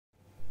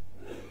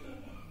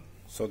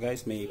So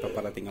guys, may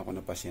paparating ako na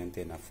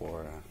pasyente na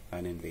for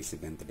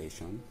non-invasive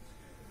ventilation.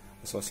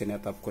 So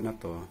sinet up ko na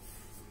to.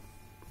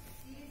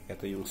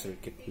 Ito yung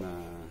circuit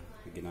na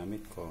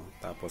ginamit ko.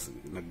 Tapos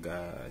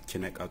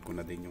nag-check out ko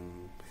na din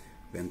yung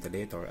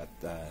ventilator at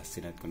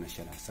sinet ko na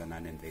siya sa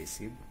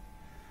non-invasive.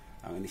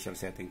 Ang initial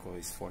setting ko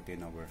is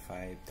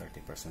 14/5,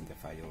 30%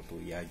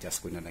 FiO2. I-adjust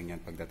ko na lang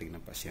yan pagdating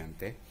ng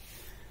pasyente.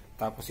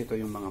 Tapos ito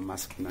yung mga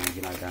mask na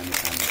ginagamit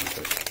namin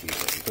dito.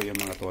 Ito yung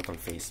mga total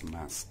face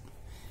mask.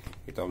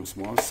 Ito ang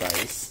small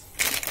size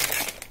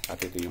at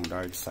ito yung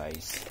large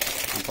size.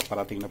 Ang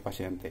paparating na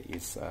pasyente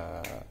is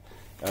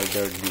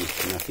elderly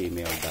na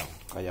female daw.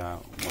 Kaya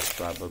most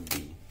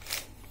probably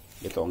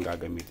ito ang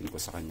gagamitin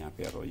ko sa kanya,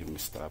 pero yung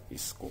strap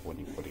is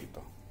kukunin ko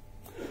rito.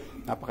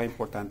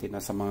 Napaka-importante na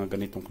sa mga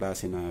ganitong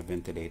klase na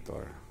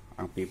ventilator,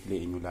 ang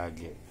pipiliin nyo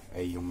lagi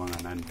ay yung mga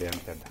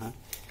non-vented, ha?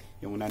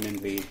 Yung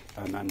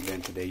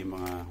non-vented ay yung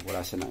mga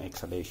wala silang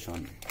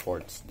exhalation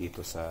ports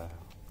dito sa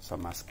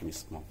mask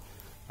mismo.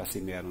 Kasi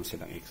meron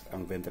silang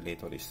ang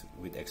ventilator is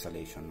with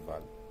exhalation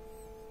valve.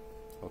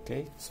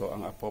 Okay? So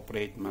ang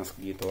appropriate mask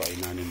dito ay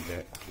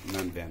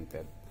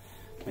non-vented.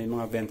 May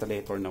mga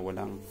ventilator na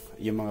walang,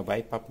 yung mga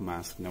BiPAP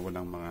mask na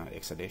walang mga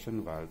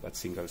exhalation valve at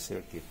single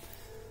circuit.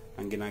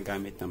 Ang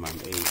ginagamit naman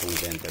ay itong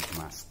vented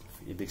mask.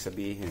 Ibig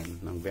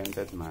sabihin ng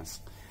vented mask,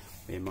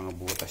 may mga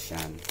butas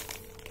yan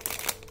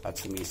at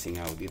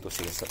sumisingaw. Dito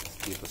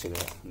sila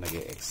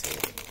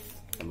nag-e-exhale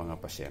ng mga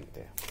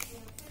pasyente.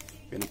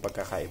 Yun ang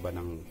pagkakaiba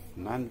ng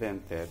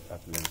non-vented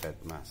at vented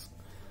mask.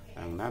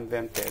 Ang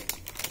non-vented,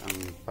 ang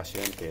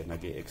pasyente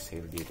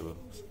nag-e-exhale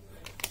dito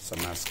sa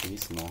mask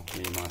mismo.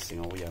 May mga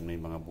singaw yan,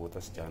 may mga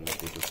butas dyan at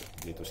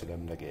dito sila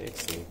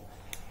nag-e-exhale.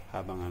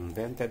 Habang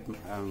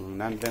ang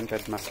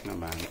non-vented mask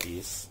naman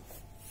is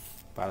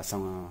para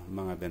sa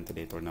mga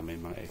ventilator na may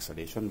mga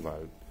exhalation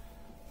valve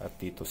at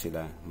dito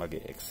sila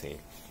mag-e-exhale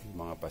yung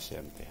mga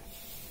pasyente.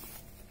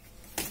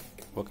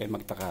 Huwag kayo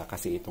magtaka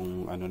kasi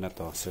itong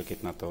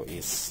circuit na to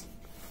is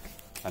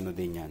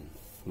din yan,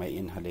 may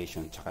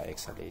inhalation tsaka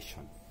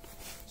exhalation.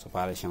 So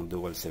para siyang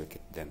dual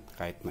circuit din,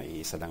 kahit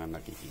may isa lang ang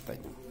nakikita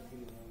nyo.